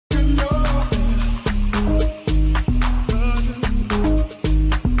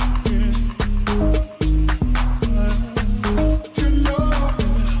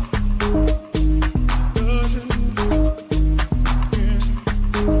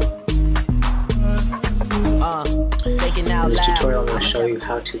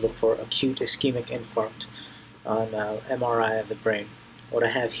how to look for acute ischemic infarct on MRI of the brain. What I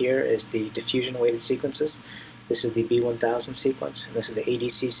have here is the diffusion weighted sequences. This is the B1000 sequence, and this is the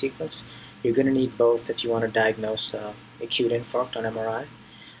ADC sequence. You're going to need both if you want to diagnose acute infarct on MRI.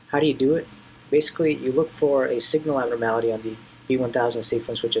 How do you do it? Basically, you look for a signal abnormality on the B1000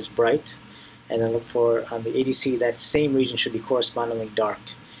 sequence, which is bright, and then look for on the ADC, that same region should be correspondingly dark.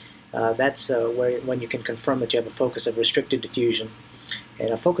 That's when you can confirm that you have a focus of restricted diffusion. And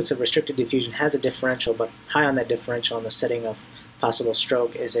a focus of restricted diffusion has a differential, but high on that differential in the setting of possible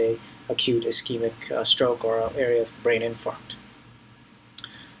stroke is a acute ischemic stroke or an area of brain infarct.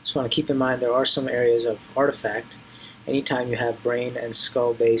 Just want to keep in mind there are some areas of artifact. Anytime you have brain and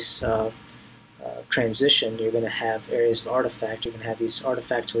skull base transition, you're going to have areas of artifact. You're going to have these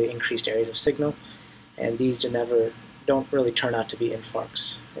artifactually increased areas of signal, and these don't really turn out to be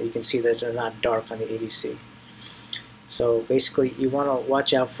infarcts. You can see that they're not dark on the ADC. So basically, you want to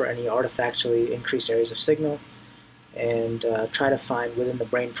watch out for any artifactually increased areas of signal, and try to find within the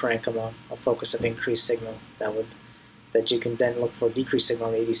brain parenchyma a focus of increased signal that you can then look for decreased signal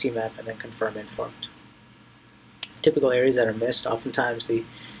on the ADC map and then confirm infarct. Typical areas that are missed, oftentimes the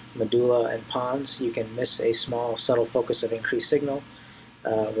medulla and pons, you can miss a small subtle focus of increased signal,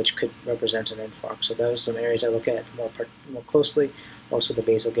 which could represent an infarct. So those are some areas I look at more closely, also the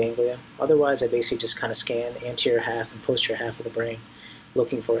basal ganglia. Otherwise, I basically just kind of scan anterior half and posterior half of the brain,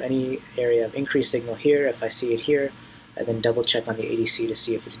 looking for any area of increased signal here. If I see it here, I then double check on the ADC to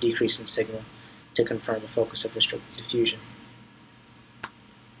see if it's decreased in signal to confirm a focus of restricted diffusion.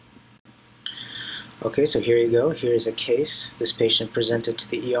 Okay, so here you go. Here's a case. This patient presented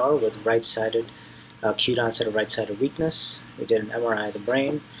to the ER with right-sided acute onset of right-sided weakness. We did an MRI of the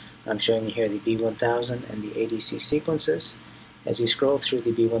brain. I'm showing you here the B1000 and the ADC sequences. As you scroll through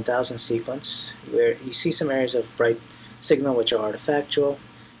the B1000 sequence, where you see some areas of bright signal which are artifactual.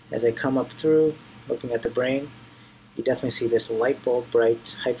 As I come up through, looking at the brain, you definitely see this light bulb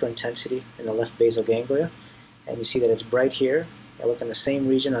bright hyperintensity in the left basal ganglia, and you see that it's bright here. I look in the same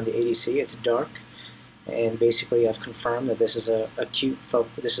region on the ADC, it's dark. And basically I've confirmed that this is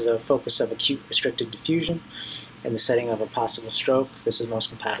a focus of acute restricted diffusion in the setting of a possible stroke. This is most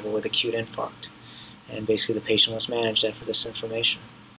compatible with acute infarct. And basically the patient was managed after this information.